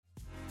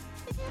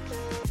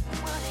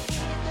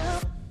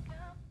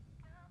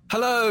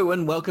Hello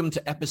and welcome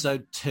to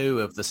episode 2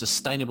 of the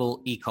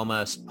Sustainable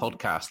E-commerce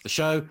podcast, the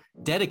show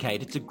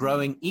dedicated to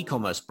growing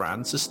e-commerce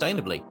brands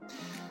sustainably.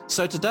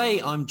 So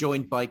today I'm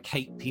joined by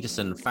Cate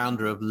Peterson,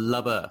 founder of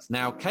Love Earth.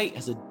 Now, Cate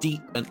has a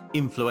deep and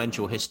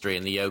influential history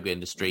in the yoga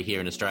industry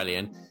here in Australia,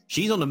 and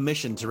she's on a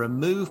mission to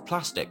remove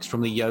plastics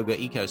from the yoga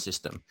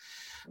ecosystem.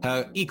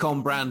 Her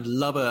e-com brand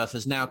Love Earth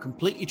has now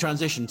completely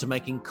transitioned to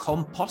making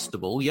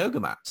compostable yoga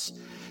mats.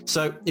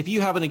 So if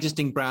you have an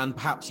existing brand,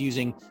 perhaps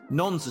using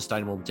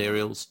non-sustainable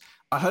materials,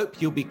 I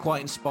hope you'll be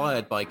quite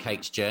inspired by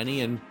Cate's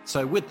journey. And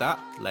so with that,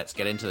 let's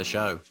get into the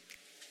show.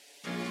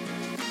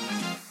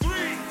 3,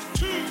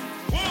 2,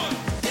 1,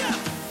 yeah!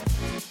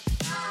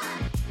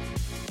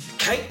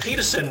 Cate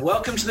Peterson,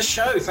 welcome to the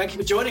show. Thank you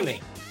for joining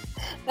me.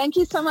 Thank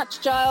you so much,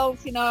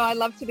 Giles. You know, I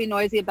love to be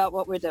noisy about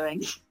what we're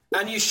doing.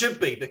 And you should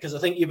be, because I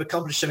think you've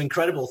accomplished some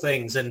incredible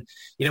things. And,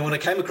 you know, when I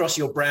came across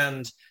your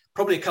brand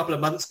probably a couple of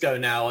months ago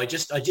now, I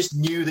just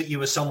knew that you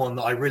were someone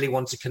that I really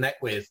wanted to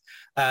connect with.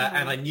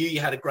 And I knew you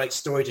had a great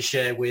story to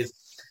share with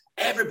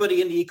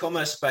everybody in the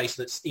e-commerce space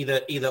that's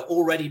either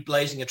already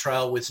blazing a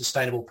trail with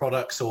sustainable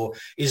products or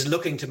is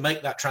looking to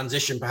make that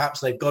transition. Perhaps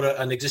they've got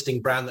an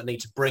existing brand that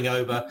need to bring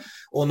over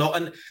or not.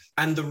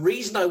 And the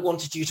reason I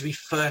wanted you to be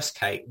first,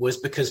 Cate, was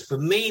because for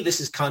me, this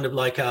is kind of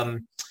like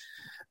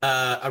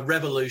a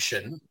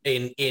revolution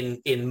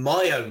in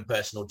my own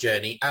personal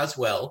journey as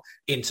well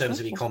in terms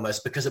of e-commerce,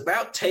 because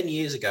about 10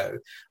 years ago,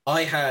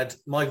 I had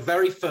my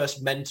very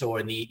first mentor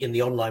in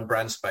the online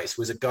brand space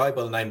was a guy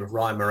by the name of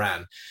Ryan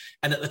Moran.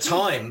 And at the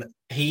time,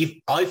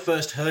 I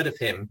first heard of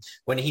him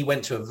when he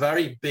went to a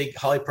very big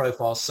high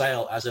profile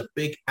sale as a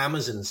big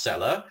Amazon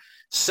seller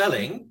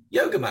selling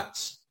yoga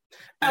mats.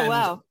 Oh,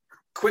 wow.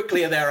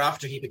 Quickly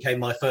thereafter, he became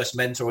my first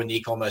mentor in the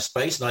e-commerce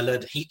space, and I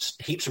learned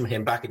heaps from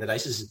him back in the day.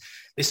 So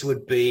this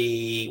would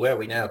be, where are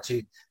we now?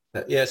 So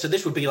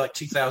this would be like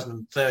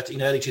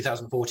 2013, early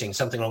 2014,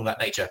 something along that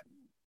nature.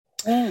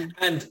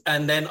 And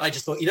then I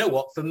just thought, you know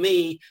what, for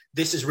me,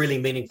 this is really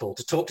meaningful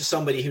to talk to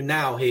somebody who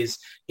now has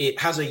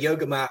a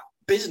yoga mat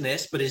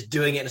business, but is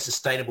doing it in a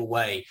sustainable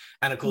way.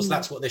 And of course,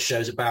 that's what this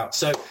show's about.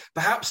 So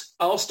perhaps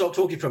I'll stop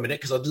talking for a minute,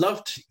 because I'd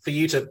love for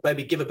you to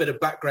maybe give a bit of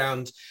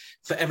background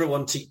for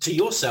everyone to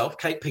yourself,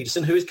 Cate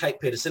Peterson. Who is Cate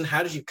Peterson?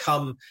 How did you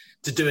come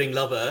to doing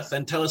Love Earth?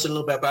 And tell us a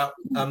little bit about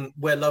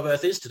where Love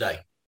Earth is today.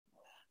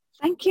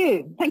 Thank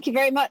you. Thank you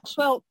very much.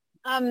 Well,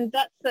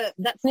 that's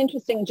an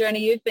interesting journey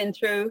you've been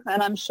through,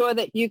 and I'm sure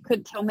that you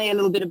could tell me a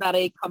little bit about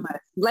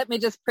e-commerce. Let me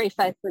just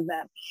preface with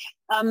that.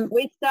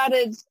 We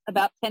started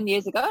about 10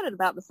 years ago at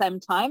about the same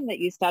time that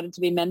you started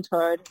to be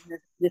mentored in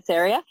this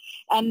area.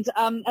 And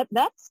at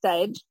that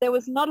stage, there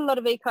was not a lot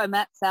of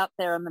eco-mats out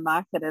there on the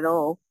market at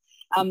all.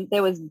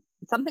 There was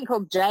something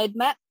called Jade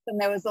mats, and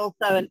there was also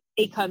an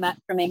eco-mat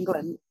from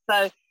England.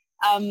 So,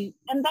 and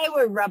they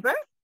were rubber.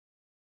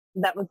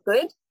 That was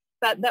good.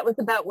 But that was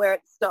about where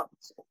it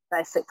stopped,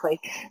 basically.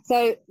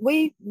 So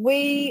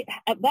we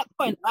at that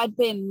point, I'd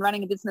been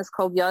running a business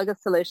called Yoga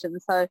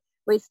Solutions. So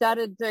we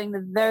started doing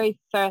the very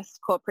first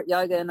corporate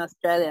yoga in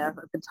Australia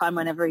at the time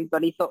when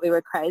everybody thought we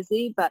were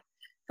crazy. But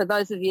for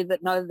those of you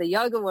that know the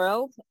yoga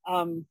world,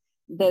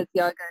 there's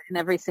yoga in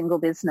every single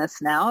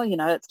business now. You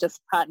know, it's just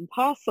part and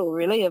parcel,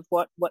 really, of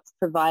what's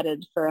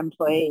provided for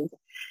employees.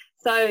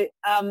 So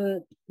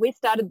we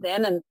started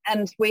then,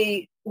 and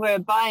we were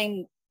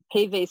buying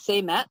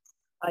PVC mats,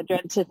 I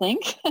dread to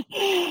think.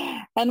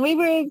 And we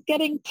were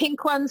getting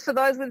pink ones for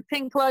those with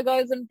pink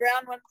logos and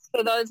brown ones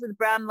for those with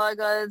brown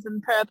logos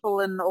and purple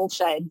and all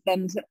shades.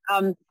 And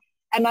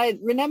I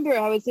remember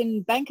I was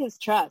in Bankers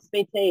Trust,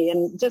 BT,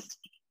 and just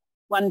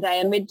one day,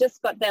 and we'd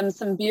just got them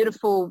some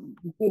beautiful,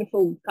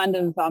 beautiful kind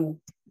of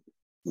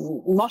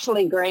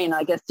mottly green,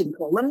 I guess you'd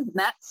call them,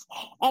 mats.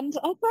 And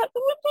I thought, I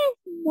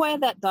wonder where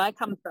that dye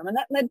comes from. And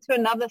that led to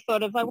another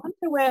thought of, I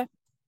wonder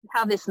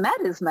how this mat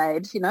is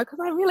made, you know, because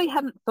I really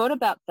hadn't thought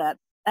about that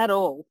at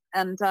all.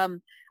 And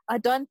I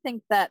don't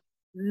think that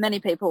many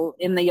people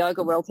in the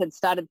yoga world had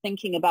started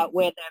thinking about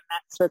where their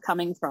mats were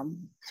coming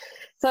from.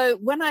 So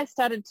when I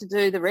started to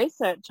do the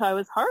research, I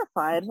was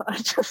horrified. I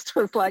just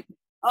was like,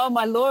 oh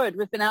my Lord,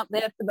 we've been out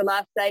there for the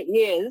last 8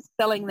 years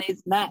selling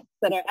these mats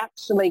that are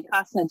actually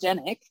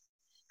carcinogenic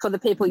for the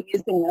people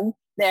using them.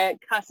 They're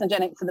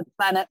carcinogenic for the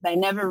planet. They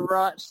never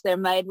rot. They're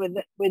made with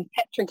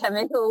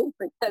petrochemicals,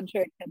 et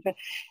cetera, et cetera.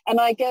 And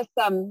I guess,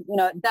 you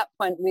know, at that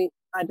point,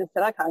 I just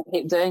said, I can't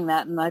keep doing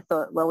that. And I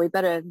thought, well, we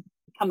better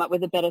come up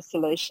with a better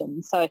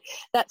solution. So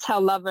that's how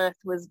Love Earth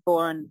was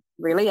born,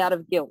 really out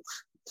of guilt.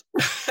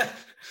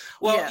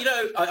 Well, yeah. You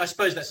know, I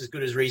suppose that's as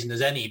good as reason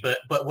as any.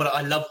 But what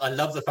I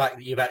love the fact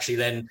that you've actually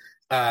then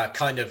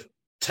kind of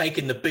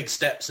taken the big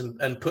steps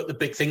and put the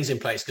big things in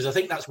place, because I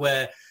think that's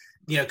where,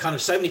 you know, kind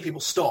of so many people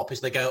stop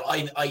is they go,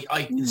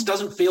 this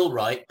doesn't feel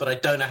right, but I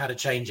don't know how to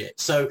change it.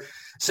 So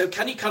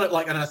can you kind of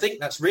like, and I think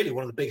that's really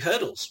one of the big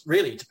hurdles,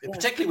 really,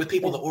 particularly with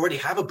people that already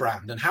have a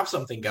brand and have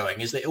something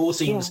going, is that it all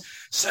seems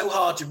so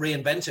hard to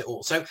reinvent it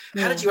all. So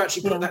how did you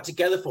actually put that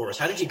together for us?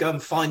 How did you go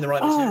and find the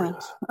right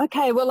materials?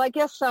 Okay, well, I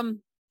guess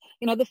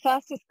the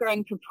fastest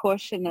growing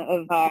proportion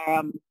of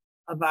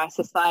our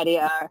society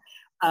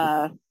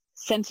are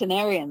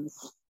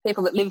centenarians,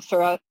 people that live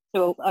till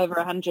over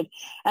 100.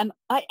 And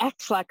I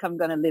act like I'm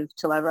going to live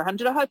till over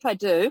 100. I hope I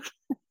do.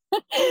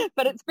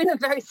 But it's been a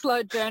very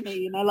slow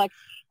journey,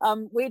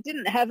 we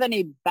didn't have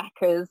any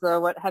backers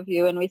or what have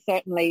you, and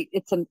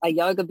it's a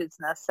yoga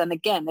business. And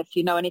again, if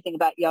you know anything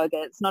about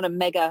yoga, it's not a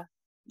mega,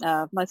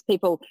 most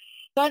people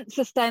don't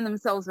sustain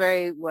themselves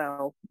very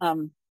well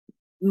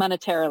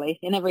monetarily.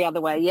 In every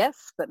other way,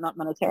 yes, but not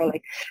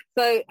monetarily.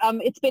 So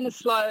it's been a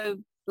slow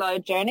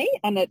journey,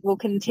 and it will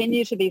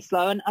continue to be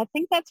slow. And I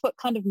think that's what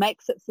kind of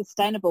makes it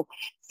sustainable.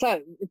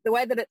 So the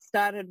way that it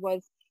started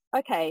was,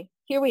 okay,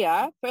 here we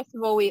are. First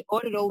of all, we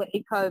ordered all the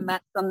eco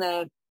mats on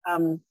the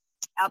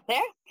out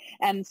there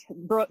and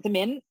brought them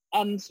in,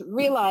 and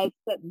realized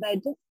that they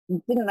just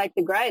didn't make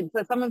the grade.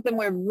 So some of them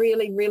were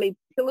really, really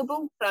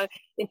pillable. So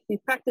if you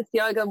practice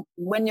yoga,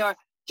 when you're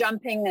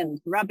jumping and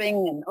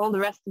rubbing and all the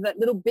rest of it,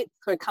 little bits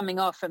were coming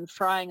off and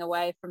frying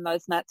away from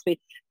those mats. We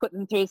put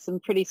them through some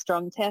pretty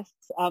strong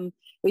tests.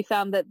 We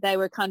found that they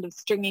were kind of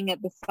stringing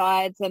at the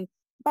sides, and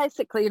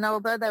basically,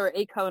 although they were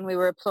eco and we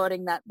were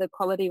applauding that, the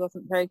quality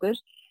wasn't very good.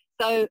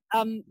 So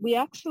we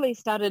actually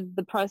started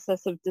the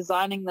process of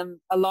designing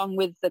them along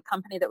with the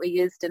company that we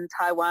used in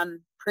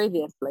Taiwan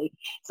previously.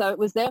 So it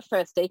was their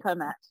first eco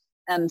mat,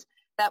 and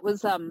that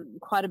was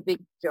quite a big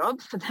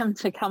job for them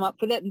to come up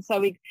with it. And so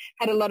we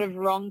had a lot of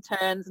wrong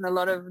turns and a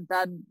lot of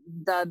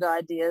dud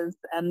ideas,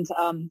 and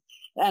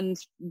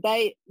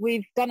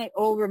we've done it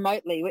all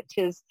remotely, which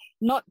is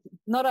not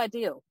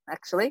ideal,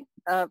 actually.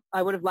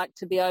 I would have liked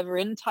to be over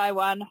in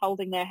Taiwan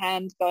holding their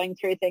hand, going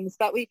through things,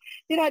 but we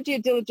did our due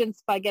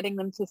diligence by getting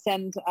them to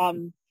send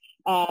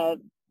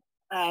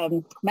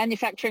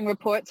manufacturing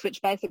reports,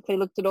 which basically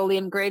looked at all the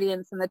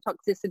ingredients and the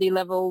toxicity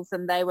levels,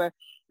 and they were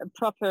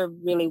proper,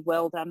 really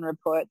well done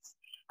reports.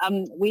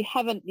 We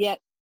haven't yet.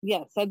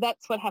 Yeah, so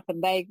that's what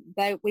happened.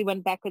 We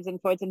went backwards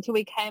and forwards until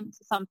we came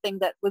to something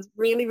that was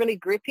really, really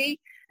grippy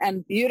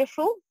and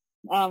beautiful,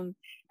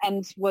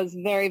 and was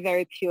very,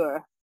 very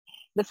pure.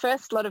 The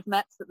first lot of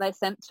mats that they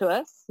sent to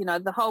us,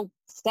 the whole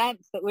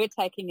stance that we're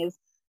taking is,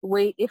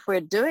 if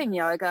we're doing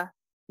yoga,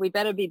 we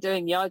better be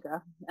doing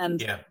yoga,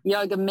 and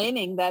yoga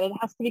meaning that it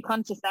has to be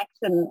conscious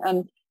action,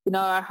 and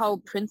our whole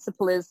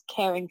principle is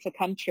caring for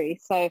country.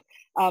 So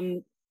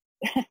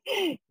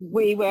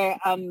we were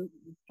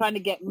trying to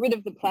get rid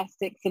of the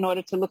plastics in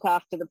order to look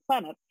after the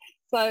planet.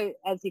 So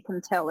as you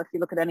can tell, if you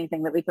look at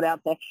anything that we put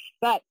out there,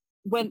 but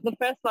when the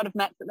first lot of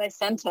mats that they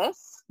sent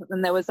us,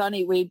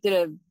 and we did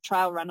a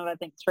trial run of, I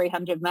think,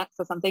 300 mats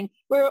or something,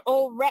 we were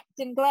all wrapped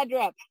in Glad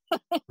wrap.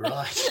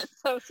 Right.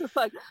 So it's just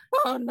like,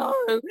 oh no.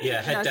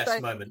 Yeah, head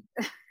desk moment.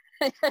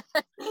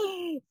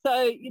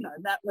 So,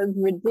 that was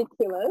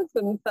ridiculous.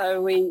 And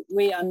so we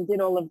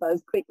undid all of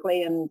those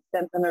quickly and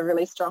sent them a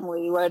really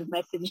strongly worded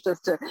message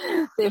just to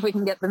see if we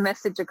can get the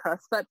message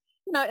across. But,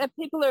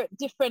 people are at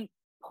different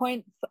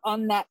points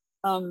on that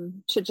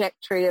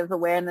trajectory of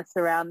awareness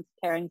around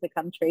caring for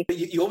country.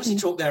 You obviously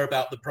talked there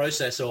about the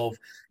process of,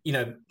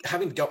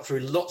 having got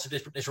through lots of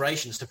different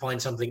iterations to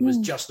find something that was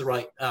just the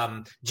right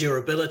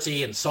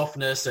durability and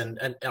softness and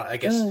I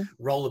guess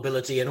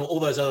rollability and all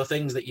those other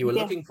things that you were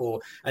looking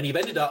for. And you've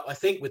ended up, I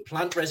think, with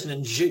plant resin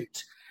and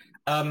jute.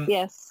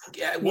 Yes.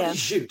 Yeah. What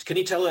is jute? Can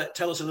you tell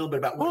us a little bit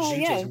about what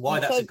jute is and why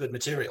that's a good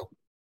material?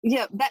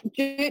 Yeah, that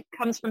jute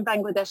comes from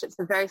Bangladesh. It's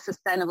a very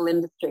sustainable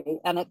industry,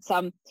 and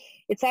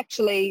it's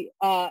actually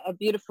a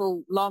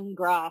beautiful long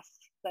grass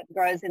that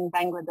grows in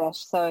Bangladesh.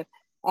 So,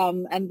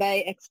 and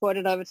they export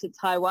it over to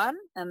Taiwan,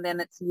 and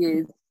then it's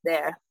used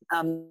there.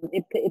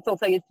 It's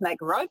also used to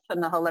make rope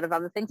and a whole lot of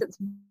other things. It's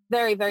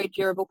very, very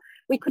durable.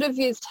 We could have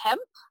used hemp,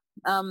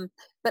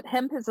 but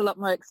hemp is a lot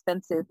more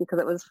expensive because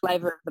it was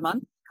flavor of the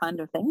month kind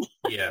of thing.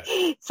 Yeah.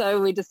 So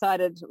we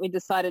decided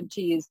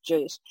to use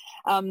jute,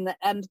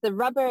 and the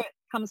rubber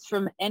comes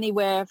from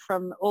anywhere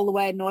from all the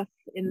way north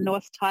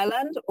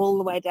Thailand all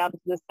the way down to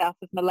the south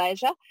of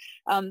Malaysia,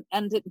 and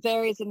it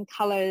varies in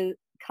color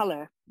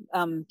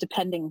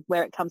depending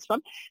where it comes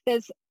from.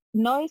 There's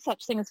no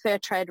such thing as fair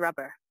trade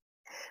rubber.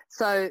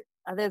 So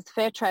there's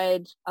fair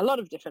trade, a lot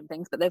of different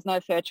things, but there's no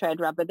fair trade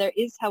rubber. There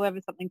is, however,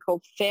 something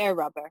called fair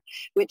rubber,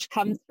 which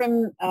comes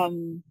from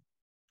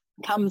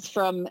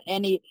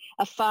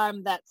a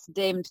farm that's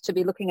deemed to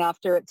be looking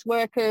after its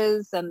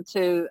workers and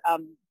to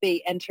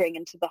be entering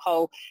into the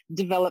whole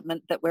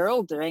development that we're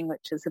all doing,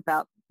 which is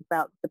about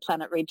the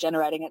planet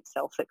regenerating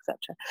itself, etc.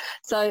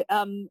 So,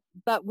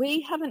 but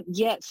we haven't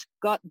yet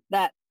got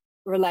that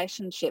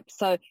relationship.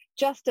 So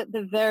just at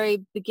the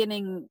very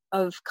beginning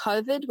of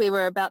COVID, we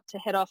were about to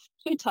head off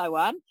to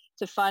Taiwan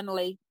to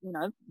finally,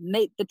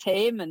 meet the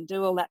team and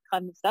do all that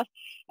kind of stuff.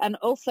 And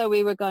also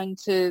we were going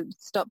to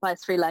stop by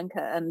Sri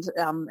Lanka and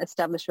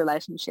establish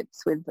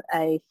relationships with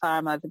a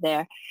farm over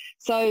there.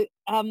 So,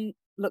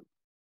 look,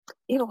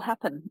 it'll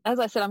happen. As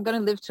I said, I'm going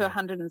to live to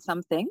 100 and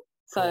something.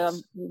 So,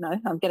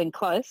 I'm getting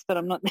close, but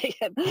I'm not there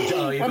yet.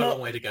 Oh, you've got a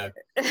long way to go.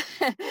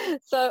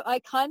 So I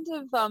kind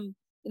of,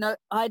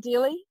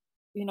 ideally,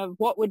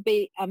 what would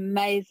be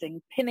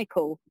amazing,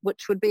 pinnacle,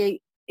 which would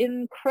be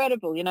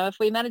incredible. You know, if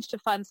we manage to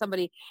find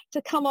somebody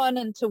to come on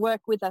and to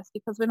work with us,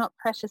 because we're not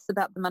precious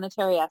about the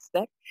monetary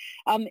aspect,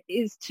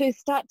 is to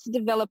start to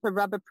develop a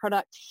rubber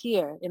product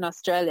here in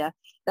Australia.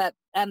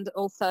 And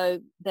also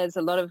there's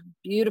a lot of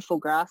beautiful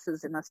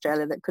grasses in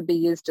Australia that could be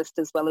used just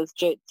as well as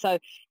jute. So,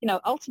 you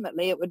know,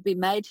 ultimately it would be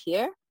made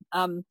here.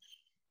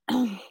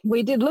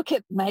 We did look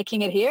at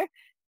making it here,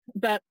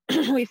 but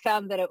we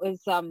found that it was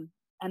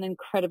an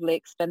incredibly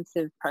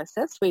expensive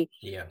process. We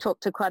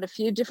talked to quite a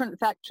few different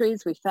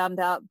factories. We found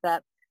out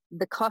that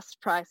the cost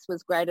price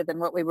was greater than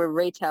what we were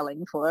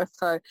retailing for.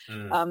 So,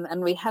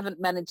 and we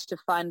haven't managed to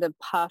find a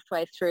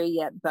pathway through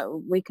yet,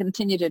 but we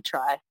continue to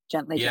try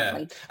gently.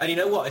 And you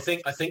know what? I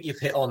think you've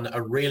hit on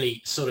a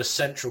really sort of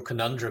central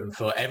conundrum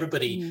for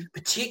everybody,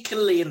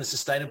 particularly in the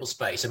sustainable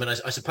space. I mean,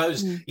 I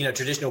suppose, you know,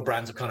 traditional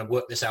brands have kind of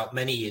worked this out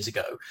many years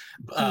ago,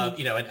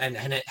 you know,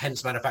 and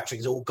hence manufacturing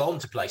has all gone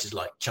to places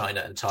like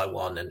China and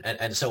Taiwan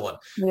and so on.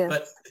 Yes.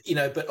 But, you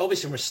know, but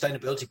obviously from a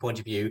sustainability point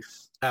of view,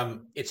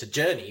 it's a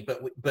journey,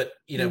 but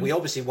you know, we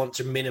obviously want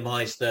to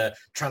minimize the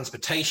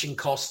transportation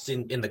costs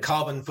in the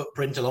carbon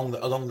footprint along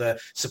the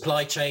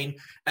supply chain.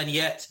 And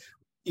yet,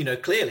 you know,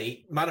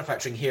 clearly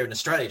manufacturing here in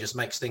Australia just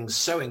makes things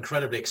so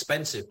incredibly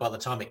expensive by the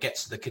time it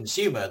gets to the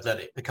consumer that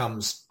it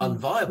becomes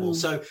unviable.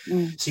 So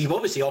you've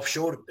obviously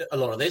offshored a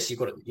lot of this.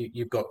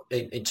 You've got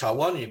in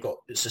Taiwan, you've got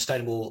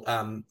sustainable,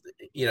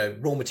 you know,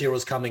 raw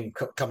materials coming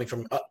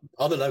from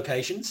other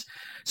locations.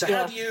 So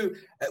how do you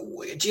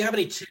have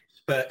any tips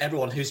for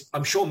everyone who's,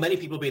 I'm sure many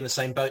people will be in the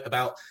same boat,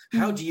 about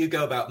how do you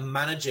go about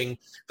managing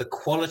the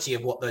quality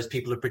of what those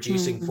people are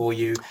producing for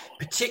you,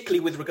 particularly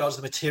with regards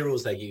to the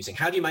materials they're using?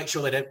 How do you make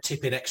sure they don't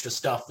tip in extra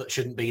stuff that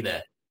shouldn't be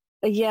there?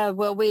 Yeah,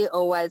 well, we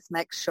always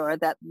make sure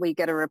that we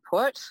get a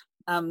report.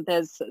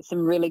 There's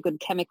some really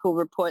good chemical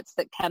reports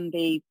that can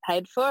be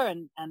paid for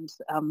and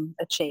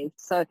achieved.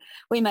 So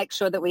we make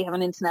sure that we have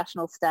an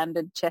international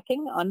standard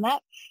checking on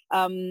that.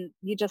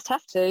 You just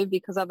have to,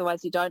 because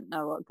otherwise you don't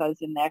know what goes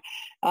in there.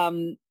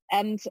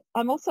 And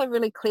I'm also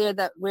really clear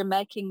that we're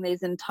making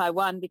these in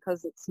Taiwan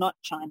because it's not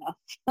China.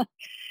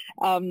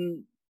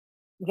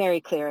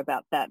 Very clear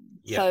about that.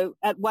 Yeah. So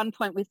at one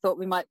point we thought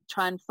we might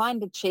try and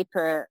find a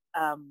cheaper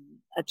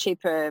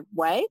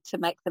way to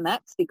make the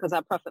mats, because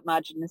our profit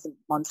margin isn't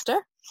monster.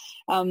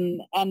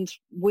 And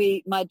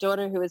my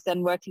daughter, who was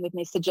then working with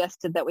me,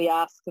 suggested that we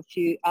ask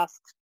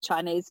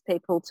Chinese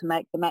people to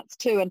make the mats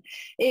too. And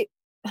it,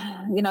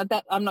 you know,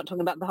 that I'm not talking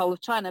about the whole of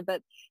China,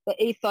 but the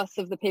ethos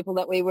of the people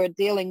that we were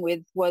dealing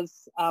with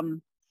was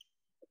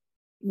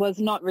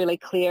not really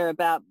clear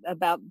about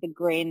the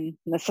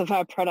greenness of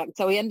our product.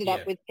 So we ended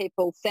up with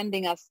people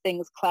sending us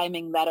things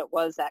claiming that it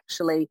was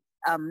actually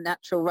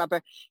natural rubber.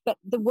 But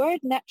the word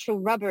natural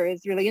rubber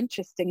is really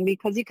interesting,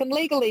 because you can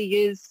legally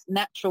use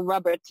natural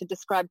rubber to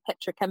describe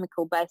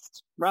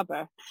petrochemical-based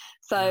rubber,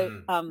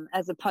 so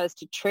as opposed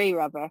to tree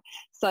rubber.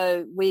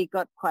 So we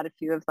got quite a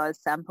few of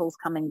those samples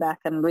coming back,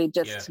 and we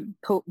just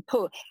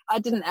I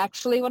didn't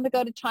actually want to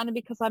go to China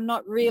because I'm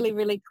not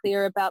really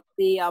clear about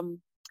the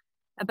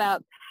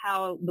about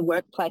how the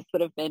workplace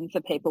would have been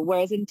for people.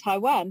 Whereas in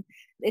Taiwan,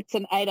 it's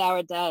an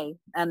 8-hour day,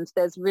 and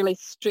there's really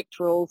strict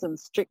rules and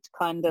strict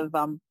kind of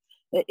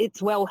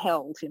it's well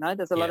held, you know.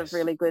 There's a lot of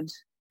really good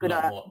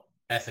more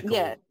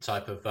ethical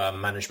type of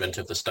management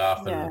of the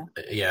staff, and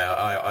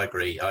I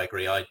agree. I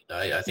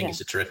think it's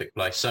a terrific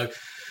place. So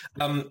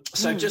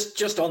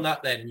just on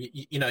that, then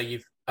you know,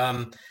 you've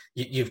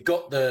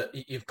got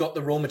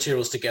the raw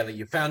materials together.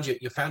 You found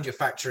your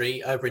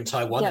factory over in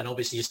Taiwan, and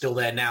obviously you're still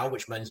there now,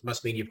 which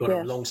must mean you've got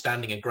a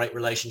long-standing and great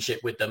relationship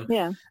with them.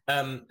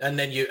 And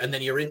then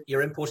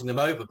you're importing them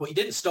over, but you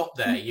didn't stop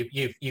there.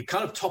 You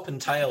kind of top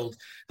and tailed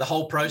the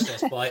whole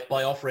process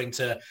by offering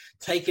to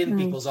take in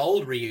people's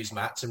old reused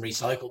mats and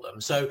recycle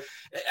them. So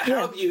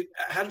how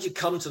did you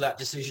come to that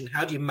decision?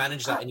 How do you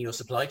manage that in your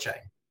supply chain?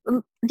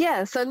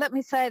 Yeah, so let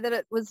me say that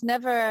it was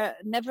never,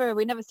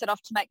 we never set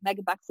off to make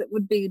megabucks. It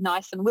would be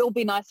nice and will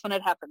be nice when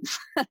it happens.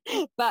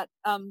 But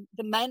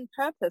the main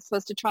purpose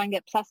was to try and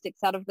get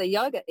plastics out of the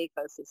yoga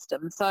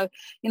ecosystem. So,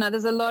 you know,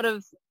 there's a lot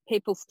of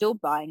people still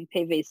buying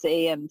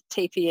PVC and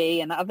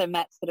TPE and other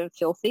mats that are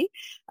filthy.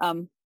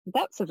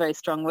 That's a very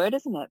strong word,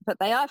 isn't it? But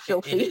they are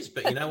filthy. It is,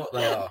 but you know what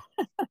they are.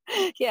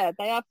 Yeah,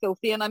 they are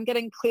filthy, and I'm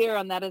getting clear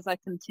on that as I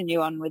continue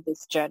on with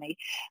this journey.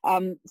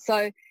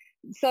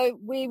 So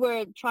we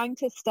were trying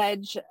to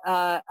stage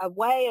a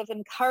way of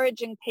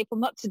encouraging people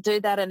not to do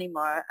that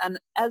anymore. And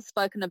as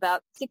spoken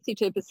about,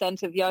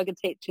 62% of yoga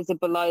teachers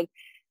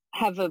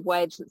have a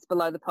wage that's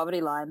below the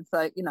poverty line.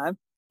 So, you know,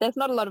 there's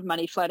not a lot of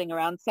money floating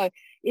around. So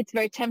it's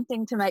very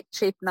tempting to make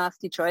cheap,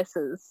 nasty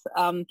choices.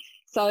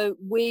 So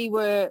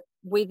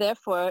we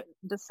therefore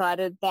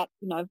decided that,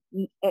 you know,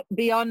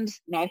 beyond,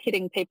 you know,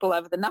 hitting people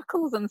over the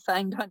knuckles and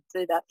saying don't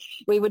do that,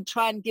 we would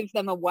try and give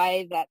them a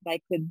way that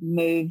they could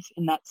move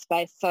in that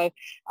space. So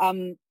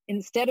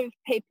instead of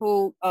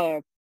people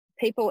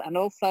and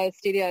also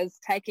studios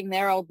taking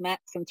their old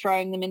mats and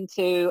throwing them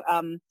into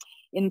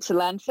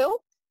landfill,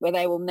 where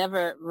they will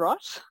never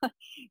rot.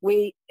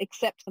 We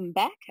accept them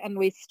back and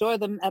we store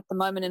them at the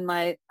moment in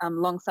my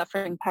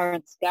long-suffering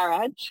parents'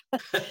 garage.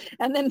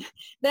 And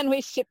then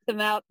we ship them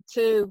out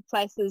to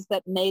places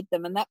that need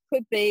them. And that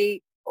could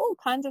be all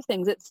kinds of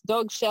things. It's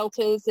dog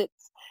shelters.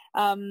 It's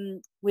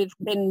we've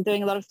been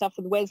doing a lot of stuff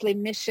with Wesley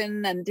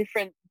Mission and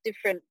different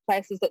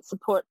places that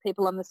support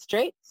people on the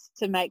streets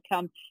to make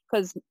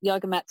because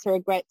yoga mats are a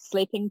great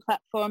sleeping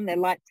platform. They're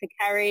light to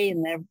carry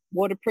and they're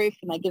waterproof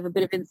and they give a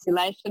bit of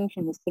insulation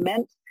from the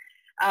cement.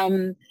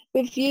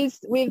 We've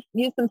used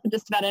them for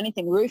just about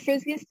anything.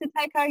 Roofers used to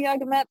take our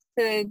yoga mats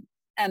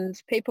and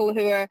people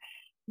who are,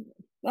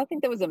 I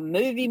think there was a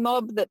movie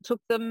mob that took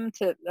them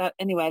to,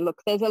 anyway,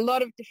 look, there's a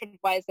lot of different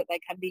ways that they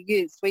can be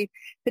used. We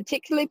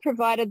particularly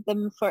provided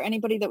them for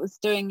anybody that was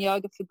doing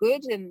yoga for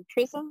good in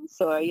prisons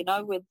or,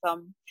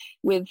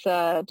 with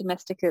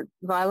domestic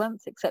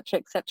violence, et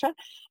cetera.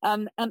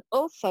 And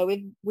also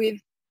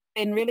we've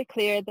been really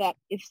clear that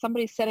if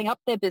somebody's setting up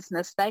their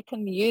business, they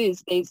can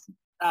use these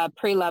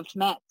pre-loved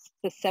mats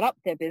to set up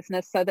their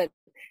business so that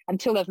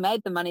until they've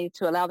made the money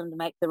to allow them to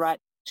make the right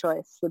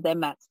choice with their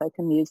mats, they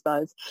can use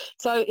those.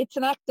 So it's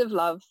an act of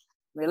love,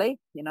 really,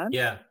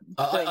 Yeah,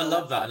 I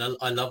love that, and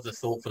I love the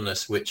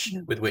thoughtfulness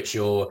with which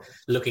you're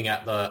looking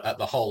at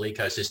the whole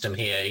ecosystem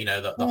here.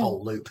 The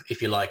whole loop,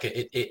 if you like.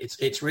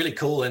 It's really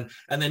cool, and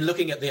then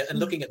looking at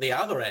the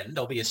other end,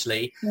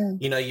 obviously,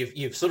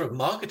 you've sort of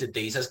marketed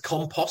these as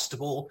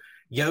compostable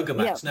yoga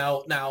mats.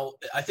 Now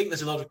I think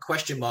there's a lot of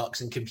question marks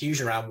and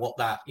confusion around what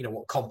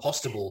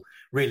compostable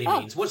really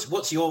means.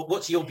 What's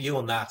your view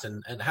on that,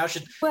 and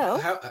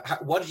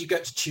why did you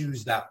get to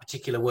choose that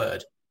particular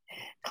word?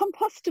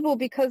 Compostable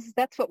because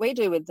that's what we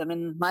do with them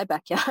in my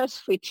backyard.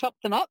 We chop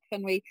them up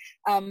and we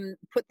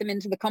put them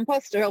into the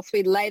compost, or else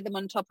we lay them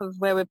on top of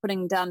where we're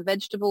putting down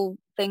vegetable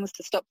things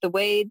to stop the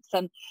weeds,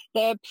 and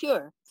they're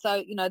pure.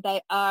 So,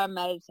 they are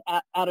made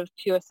out of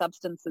pure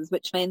substances,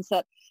 which means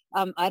that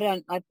I'm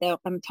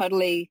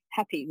totally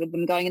happy with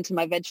them going into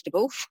my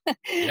vegetables,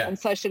 and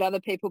so should other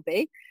people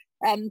be.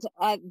 And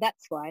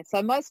that's why.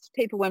 So most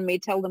people, when we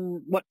tell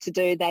them what to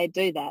do, they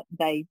do that.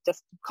 They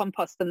just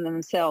compost them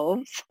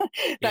themselves.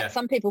 But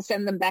some people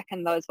send them back,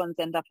 and those ones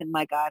end up in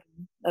my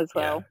garden as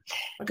well.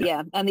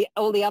 Yeah, okay. And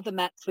all the other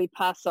mats we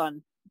pass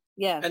on.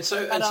 Yeah. And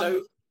so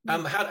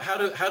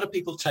how do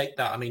people take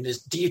that? I mean,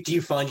 do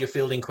you find you're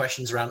fielding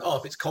questions around,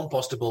 if it's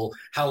compostable,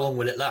 how long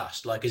will it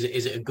last? Like, is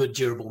it a good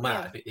durable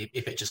mat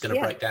if it's just going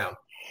to break down?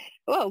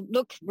 Well,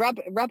 look,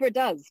 rubber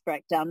does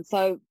break down.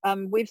 So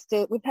we've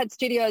had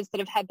studios that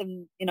have had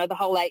them, the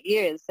whole 8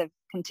 years. They've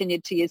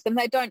continued to use them.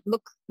 They don't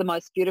look the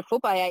most beautiful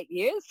by 8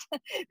 years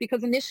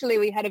because initially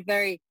we had a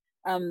very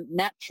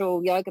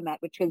natural yoga mat,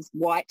 which was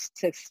white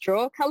to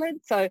straw coloured.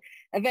 So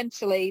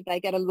eventually they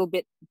get a little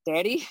bit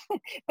dirty,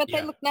 but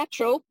they look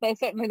natural. They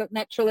certainly look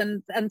natural,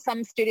 and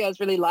some studios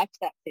really liked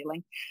that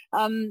feeling.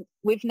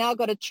 We've now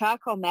got a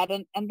charcoal mat,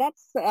 and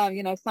that's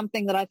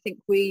something that I think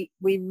we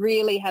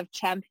really have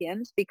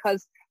championed,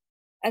 because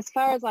as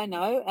far as I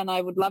know, and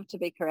I would love to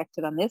be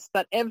corrected on this,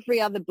 but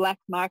every other black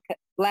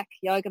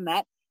yoga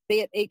mat, be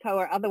it eco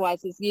or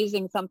otherwise, is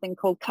using something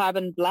called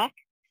carbon black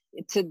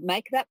to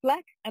make that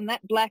black, and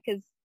that black is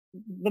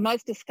the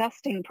most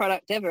disgusting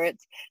product ever.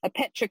 It's a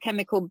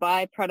petrochemical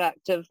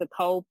byproduct of the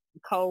coal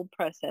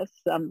process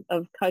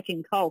of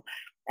coking coal,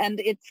 and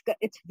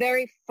it's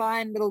very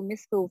fine little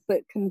mistles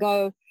that can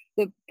go.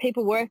 The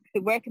people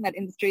who work in that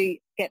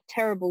industry get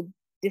terrible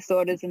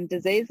disorders and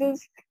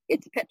diseases.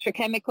 It's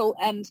petrochemical,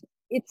 and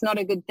it's not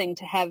a good thing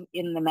to have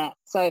in the mat.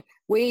 So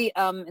we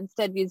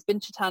instead use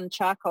Binchatan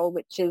charcoal,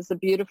 which is a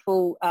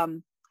beautiful.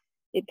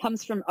 It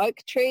comes from oak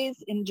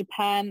trees in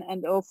Japan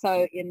and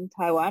also in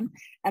Taiwan,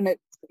 and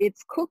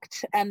it's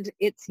cooked and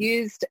it's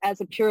used as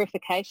a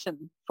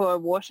purification for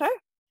water,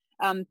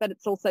 but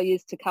it's also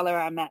used to colour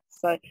our mats.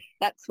 So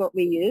that's what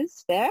we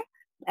use there.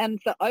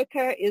 And the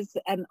ochre is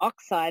an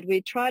oxide.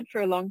 We tried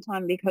for a long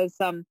time because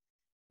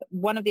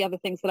one of the other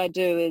things that I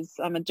do is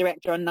I'm a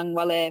director on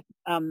Nangwale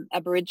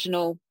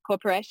Aboriginal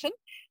Corporation.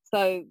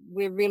 So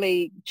we're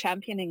really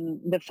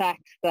championing the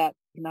fact that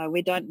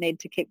we don't need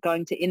to keep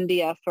going to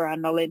India for our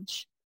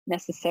knowledge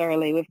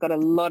necessarily. We've got a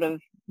lot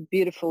of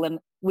beautiful and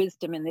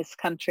wisdom in this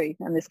country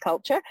and this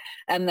culture,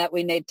 and that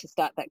we need to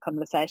start that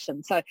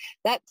conversation. So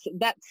that's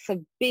a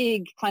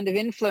big kind of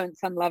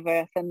influence on Love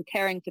Earth, and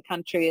caring for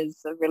country is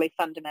a really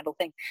fundamental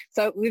thing.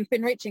 So we've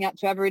been reaching out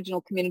to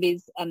Aboriginal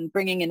communities and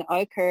bringing in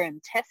ochre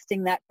and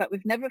testing that, but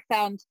we've never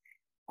found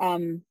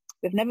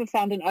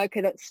an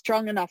ochre that's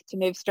strong enough to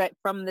move straight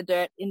from the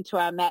dirt into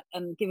our mat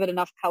and give it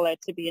enough colour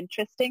to be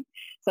interesting.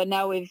 So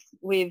now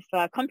we've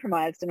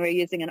compromised, and we're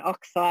using an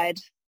oxide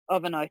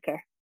of an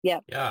ochre.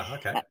 Yeah. Yeah.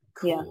 Okay.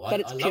 Cool. But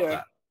it's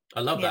pure.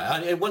 I love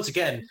that. And once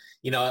again,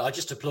 I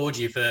just applaud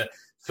you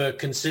for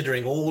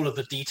considering all of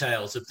the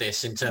details of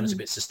this in terms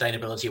of its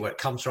sustainability, where it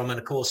comes from, and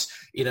of course,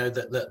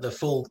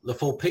 the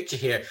full picture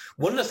here.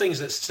 One of the things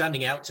that's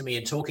standing out to me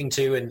in talking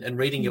to and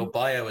reading your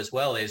bio as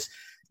well is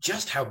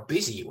just how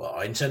busy you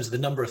are in terms of the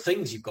number of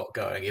things you've got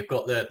going. You've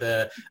got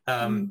the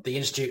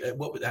institute.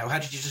 How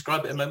did you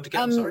describe it a moment ago?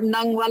 I'm sorry.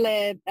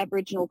 Nangwale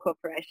Aboriginal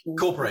Corporation.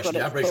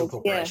 Aboriginal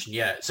Corporation.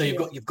 Yeah. So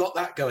you've got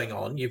that going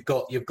on. You've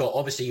got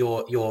obviously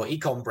your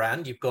ecom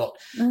brand. You've got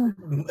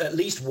at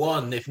least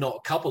one, if not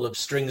a couple, of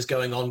strings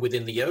going on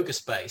within the yoga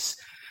space.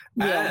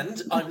 Yeah.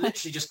 And I've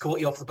literally just caught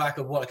you off the back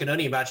of what I can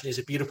only imagine is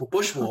a beautiful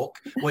bushwalk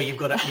where you've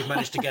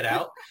managed to get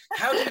out.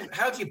 How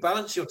do you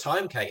balance your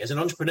time, Cate, as an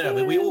entrepreneur? I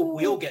mean, we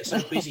all get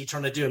so busy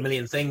trying to do a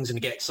million things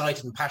and get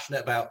excited and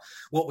passionate about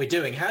what we're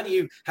doing. How do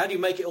you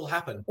make it all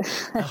happen?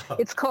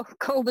 It's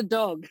called a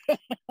dog.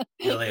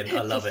 Brilliant.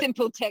 I love it.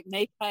 Simple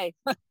technique. Hey,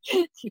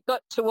 you've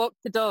got to walk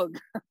the dog.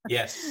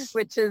 Yes.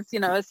 Which is,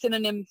 a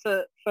synonym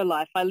for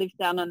life. I live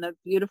down in a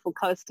beautiful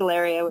coastal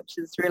area, which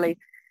is really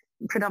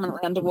predominantly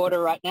underwater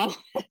right now.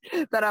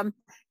 But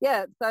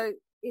so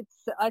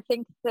I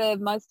think the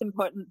most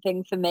important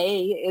thing for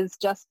me is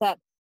just that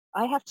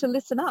I have to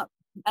listen up,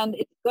 and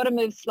it's got to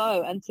move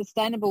slow, and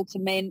sustainable to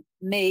me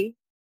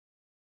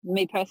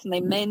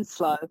personally means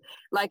slow.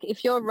 Like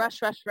if you're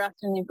rush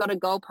and you've got a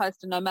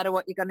goalpost and no matter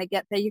what you're going to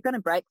get there, you're going to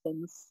break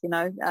things,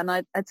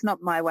 and it's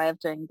not my way of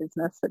doing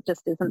business. It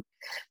just isn't.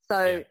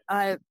 So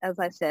as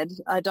I said,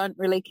 I don't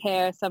really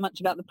care so much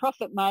about the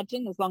profit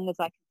margin as long as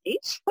I can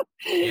eat,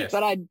 yes.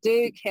 But I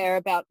do care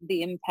about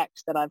the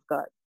impact that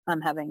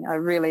I'm having. I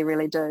really,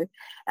 really do.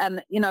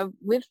 And,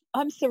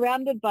 I'm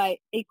surrounded by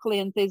equally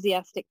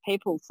enthusiastic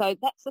people. So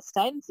that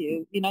sustains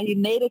you. You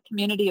need a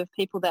community of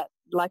people that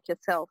like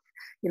yourself,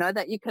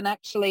 that you can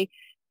actually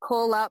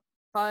call up,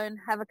 phone,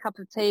 have a cup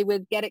of tea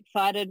with, get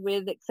excited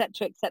with, et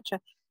cetera, et cetera.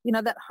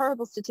 That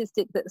horrible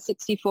statistic that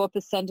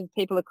 64% of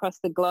people across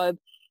the globe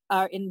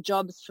are in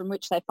jobs from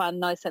which they find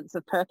no sense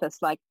of purpose.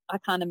 Like, I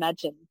can't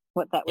imagine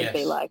what that would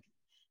be like.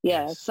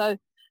 Yeah. Yes. So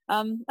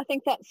I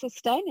think that's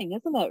sustaining,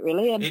 isn't it,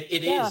 really? And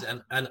it is.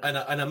 And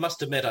I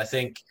must admit, I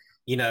think,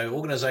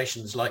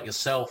 organizations like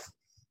yourself,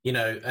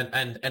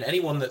 and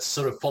anyone that's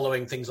sort of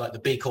following things like the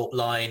B Corp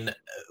line,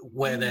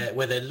 where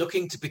they're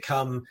looking to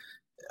become,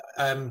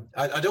 I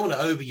don't want to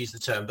overuse the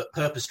term, but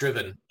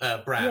purpose-driven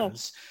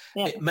brands. Yes.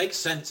 Yeah. It makes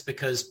sense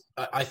because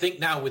I think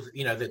now with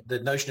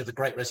the notion of the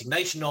Great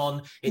Resignation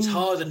on, it's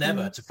harder than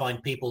ever to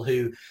find people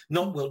who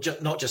not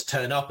just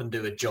turn up and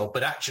do a job,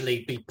 but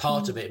actually be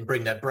part of it and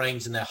bring their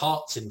brains and their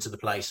hearts into the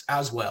place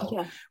as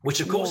well. Which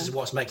of course is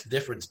what makes the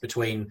difference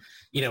between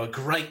a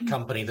great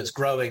company that's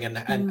growing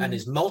and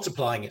is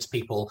multiplying its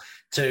people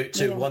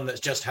to one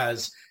that just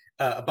has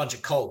a bunch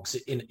of cogs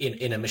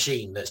in a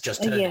machine that's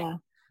just turning.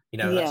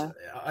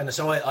 And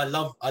so I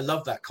love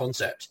that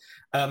concept.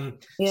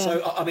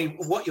 So I mean,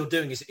 what you're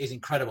doing is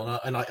incredible,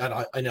 and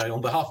I know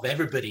on behalf of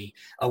everybody,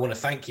 I want to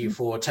thank you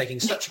for taking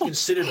such a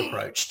considered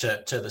approach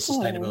to the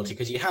sustainability,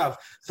 because you have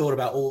thought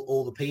about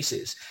all the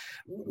pieces.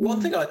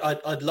 One thing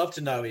I'd love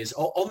to know is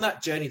on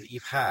that journey that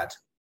you've had,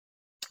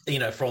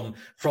 from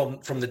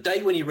the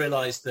day when you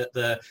realized that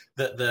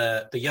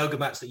the yoga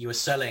mats that you were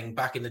selling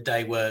back in the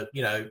day were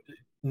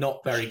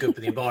not very good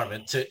for the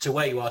environment to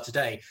where you are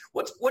today.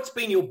 What's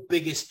been your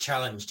biggest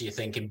challenge, do you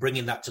think, in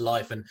bringing that to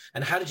life,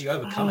 and how did you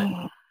overcome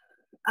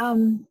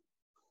it?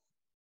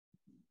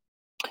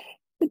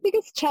 The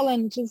biggest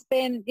challenge has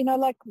been,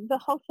 like the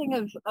whole thing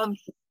of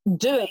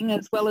doing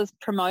as well as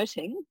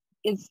promoting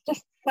is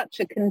just such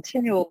a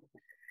continual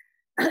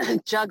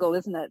juggle,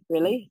 isn't it,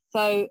 really?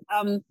 So,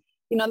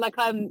 like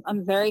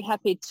I'm very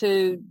happy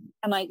to,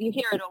 and you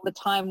hear it all the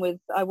time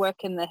I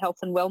work in the health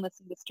and wellness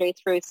industry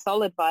through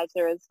Soul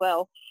Advisor as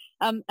well.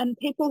 And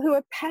people who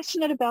are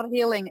passionate about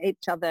healing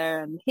each other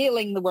and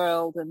healing the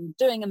world and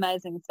doing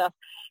amazing stuff.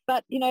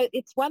 But,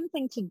 it's one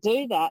thing to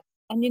do that,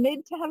 and you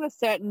need to have a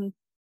certain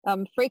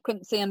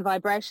frequency and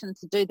vibration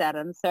to do that,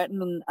 and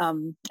certain,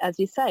 as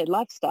you say,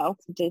 lifestyle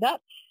to do that.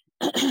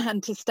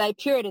 And to stay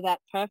pure to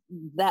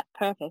that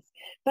purpose.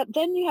 But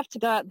then you have to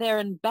go out there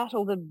and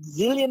battle the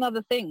zillion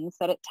other things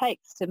that it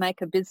takes to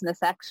make a business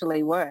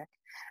actually work.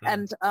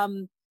 And,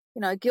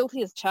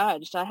 guilty as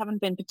charged. I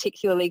haven't been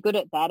particularly good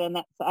at that, and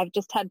I've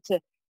just had to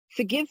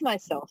forgive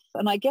myself.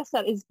 And I guess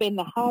that has been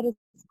the hardest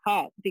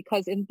part,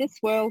 because in this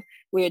world,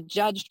 we are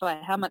judged by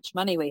how much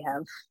money we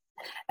have.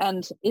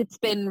 And it's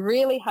been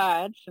really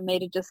hard for me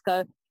to just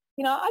go,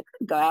 I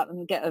could go out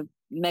and get a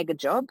mega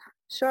job.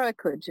 Sure, I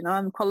could.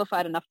 I'm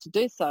qualified enough to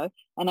do so,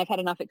 and I've had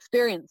enough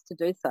experience to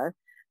do so.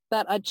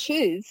 But I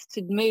choose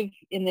to move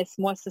in this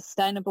more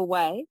sustainable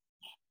way,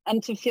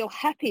 and to feel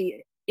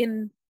happy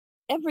in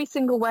every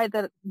single way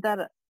that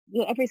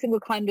every single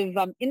kind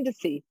of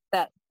indice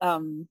that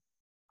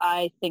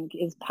I think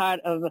is part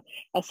of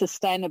a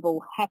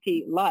sustainable,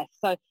 happy life.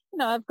 So,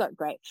 I've got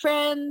great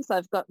friends,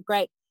 I've got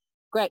great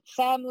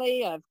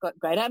family, I've got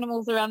great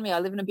animals around me. I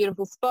live in a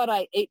beautiful spot.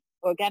 I eat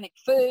organic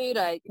food.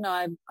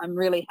 I'm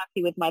really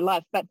happy with my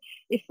life. But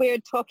if we're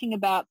talking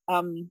about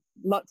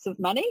lots of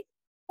money,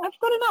 I've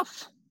got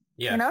enough.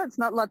 Yeah. It's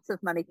not lots of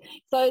money.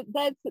 So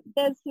there's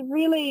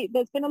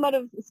been a lot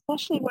of,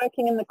 especially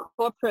working in the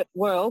corporate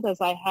world as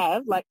I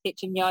have, like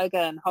teaching yoga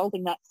and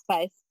holding that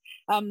space.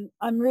 I'm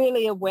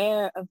really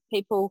aware of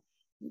people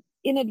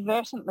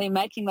inadvertently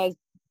making those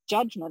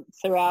judgments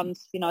around,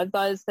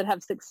 those that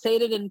have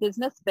succeeded in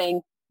business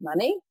being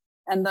money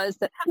and those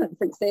that haven't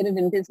succeeded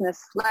in business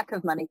lack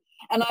of money.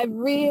 And I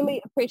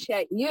really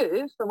appreciate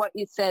you for what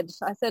you said.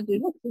 I said,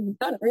 look, you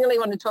don't really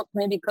want to talk to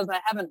me because I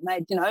haven't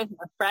made, a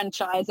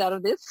franchise out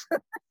of this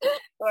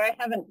or I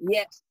haven't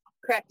yet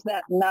cracked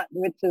that nut,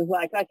 which is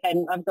like, okay,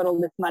 I've got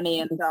all this money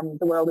and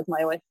the world is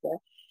my oyster.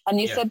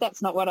 And you said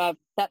that's not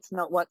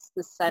what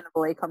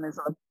sustainable e-commerce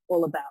is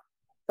all about.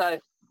 So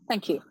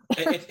thank you.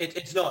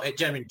 It's not. It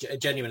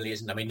genuinely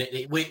isn't. I mean,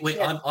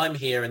 I'm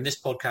here, and this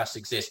podcast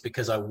exists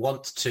because I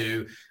want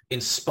to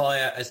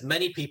inspire as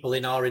many people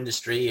in our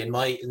industry, in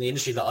the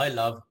industry that I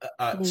love,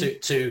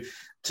 to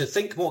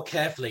think more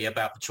carefully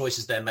about the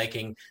choices they're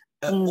making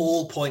at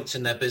all points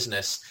in their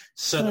business,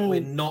 so that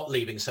we're not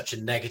leaving such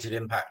a negative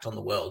impact on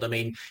the world. I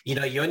mean,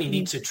 you only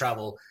need to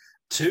travel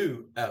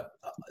to,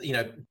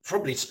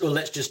 probably, or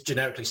let's just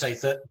generically say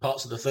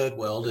parts of the third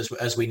world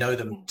as we know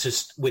them,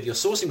 with your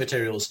sourcing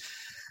materials,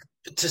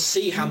 to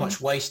see how much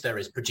waste there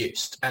is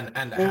produced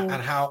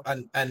and how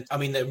I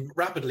mean, they're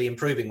rapidly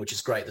improving, which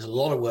is great. There's a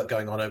lot of work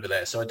going on over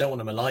there, so I don't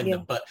want to malign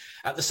them. But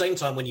at the same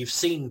time, when you've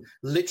seen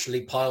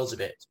literally piles of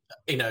it,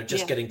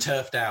 just getting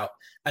turfed out,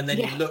 and then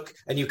you look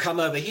and you come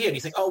over here and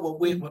you think, oh,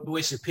 well,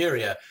 we're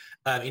superior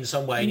in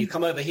some way, and you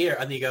come over here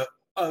and you go,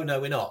 oh, no,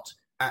 we're not.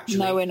 Actually,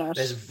 no, we're not.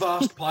 There's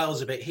vast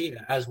piles of it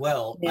here as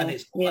well, and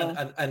it's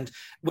and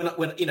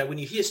when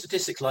you hear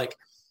statistics like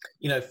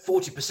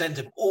 40%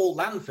 of all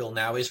landfill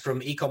now is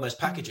from e-commerce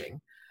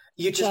packaging,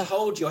 you just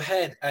hold your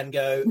head and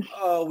go,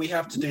 oh, we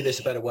have to do this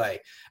a better way.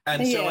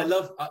 And so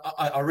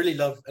I really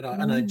love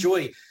and I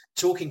enjoy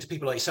talking to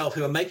people like yourself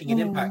who are making an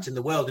impact in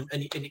the world,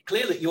 and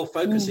clearly your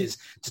focus is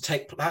to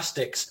take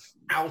plastics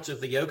out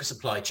of the yoga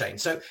supply chain.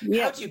 So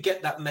how do you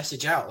get that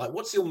message out? Like,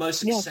 what's your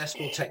most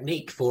successful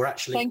technique for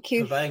actually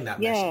conveying that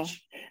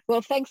message?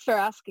 Well, thanks for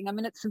asking. I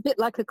mean, it's a bit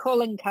like a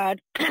calling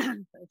card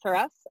for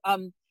us.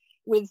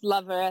 With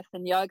Love Earth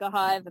and Yoga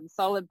Hive and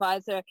Soul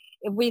Advisor,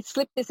 we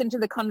slip this into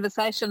the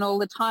conversation all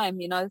the time,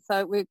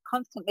 so we're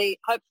constantly,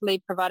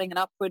 hopefully, providing an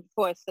upward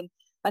force. And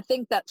I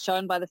think that's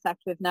shown by the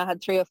fact we've now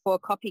had 3 or 4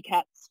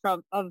 copycats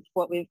of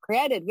what we've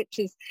created, which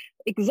is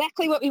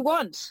exactly what we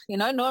want.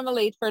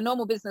 Normally for a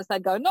normal business,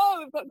 they'd go, no,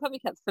 we've got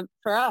copycats.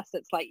 For us,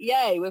 it's like,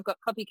 yay, we've got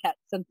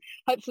copycats. And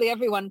hopefully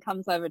everyone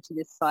comes over to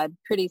this side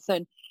pretty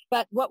soon.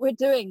 But what we're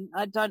doing,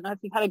 I don't know if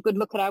you've had a good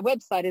look at our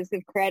website, is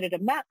we've created a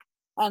map,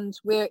 and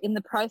we're in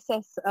the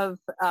process of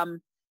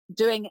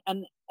doing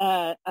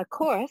a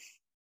course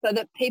so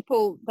that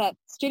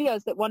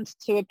studios that want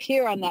to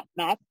appear on that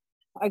map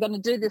are going to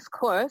do this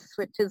course,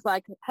 which is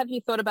like, have you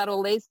thought about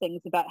all these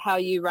things about how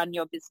you run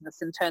your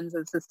business in terms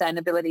of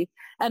sustainability?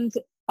 And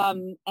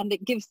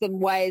it gives them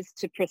ways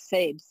to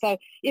proceed. So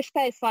if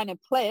they sign a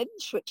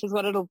pledge, which is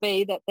what it'll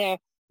be, that they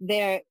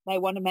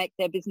want to make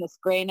their business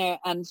greener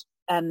and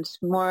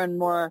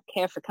more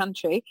care for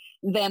country,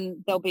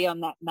 then they'll be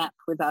on that map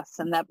with us.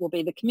 And that will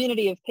be the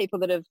community of people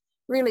that have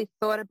really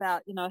thought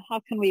about,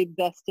 how can we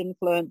best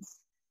influence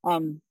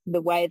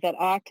the way that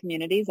our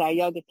communities, our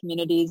yoga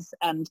communities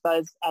and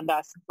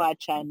our supply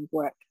chain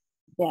work.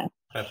 Yeah.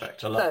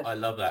 Perfect. I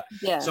love that.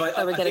 Yeah. So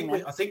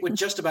I think we're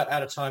just about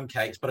out of time,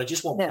 Cate, but I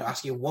just want to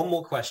ask you one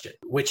more question,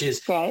 which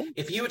is,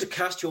 if you were to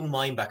cast your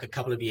mind back a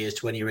couple of years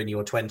to when you were in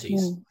your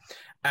 20s,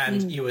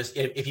 and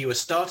if you were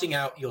starting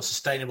out your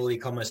sustainable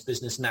e-commerce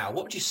business now,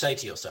 what would you say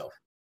to yourself?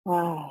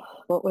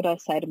 What would I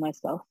say to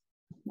myself?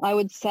 I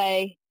would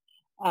say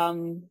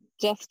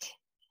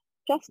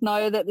just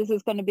know that this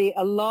is going to be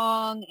a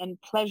long and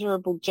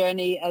pleasurable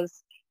journey,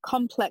 as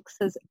complex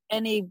as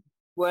any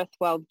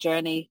worthwhile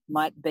journey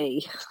might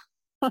be.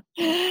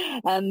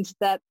 And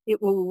that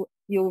you'll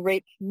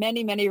reap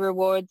many, many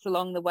rewards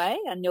along the way,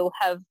 and you'll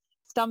have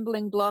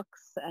stumbling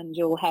blocks and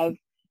you'll have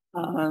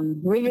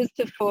rivers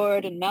to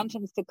ford and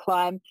mountains to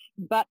climb.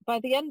 But by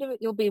the end of it,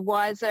 you'll be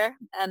wiser,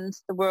 and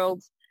the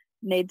world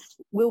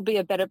will be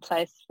a better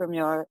place from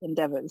your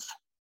endeavors.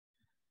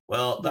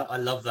 Well, I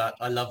love that.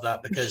 I love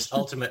that, because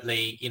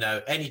ultimately,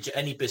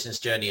 any business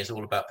journey is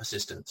all about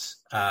persistence.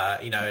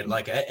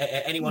 Like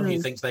anyone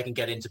who thinks they can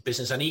get into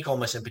business and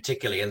e-commerce in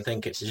particular and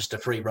think it's just a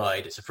free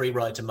ride, it's a free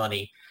ride to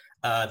money,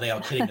 they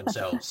are kidding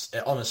themselves,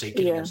 honestly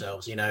kidding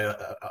themselves.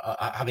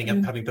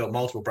 Having built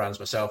multiple brands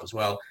myself as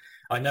well,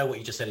 I know what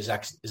you just said is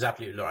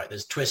absolutely right.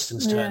 There's twists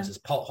and turns, there's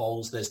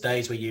potholes, there's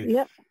days where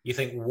you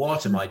think,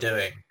 what am I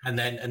doing? And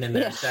then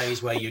there's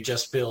days where you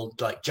just feel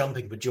like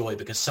jumping for joy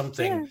because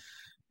something...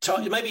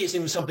 Maybe it's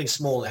even something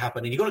small that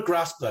happened, and you've got to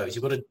grasp those.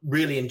 You've got to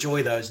really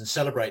enjoy those and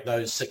celebrate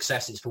those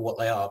successes for what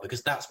they are,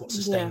 because that's what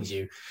sustains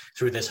you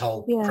through this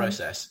whole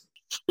process.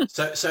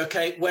 So,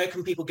 Cate, where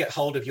can people get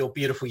hold of your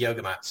beautiful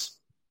yoga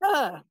mats?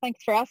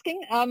 Thanks for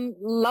asking.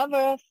 Love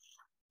Earth,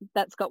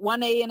 that's got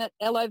one E in it,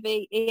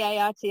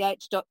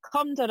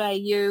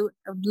 loveearth.com.au.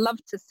 I'd love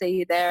to see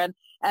you there,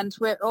 and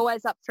we're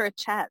always up for a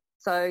chat.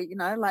 So,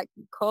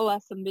 call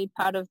us and be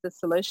part of the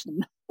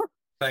solution.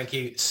 Thank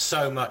you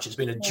so much. It's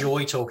been a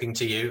joy talking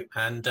to you,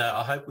 and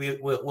I hope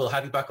we'll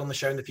have you back on the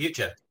show in the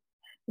future.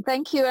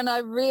 Thank you, and I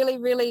really,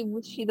 really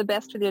wish you the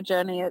best with your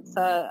journey.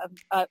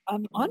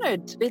 I'm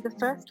honoured to be the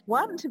first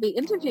one to be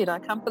interviewed. I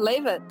can't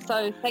believe it.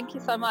 So thank you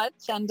so much,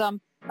 and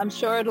I'm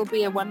sure it'll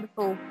be a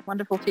wonderful,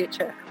 wonderful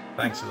future.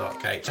 Thanks a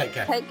lot, Cate. Take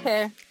care. Take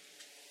care.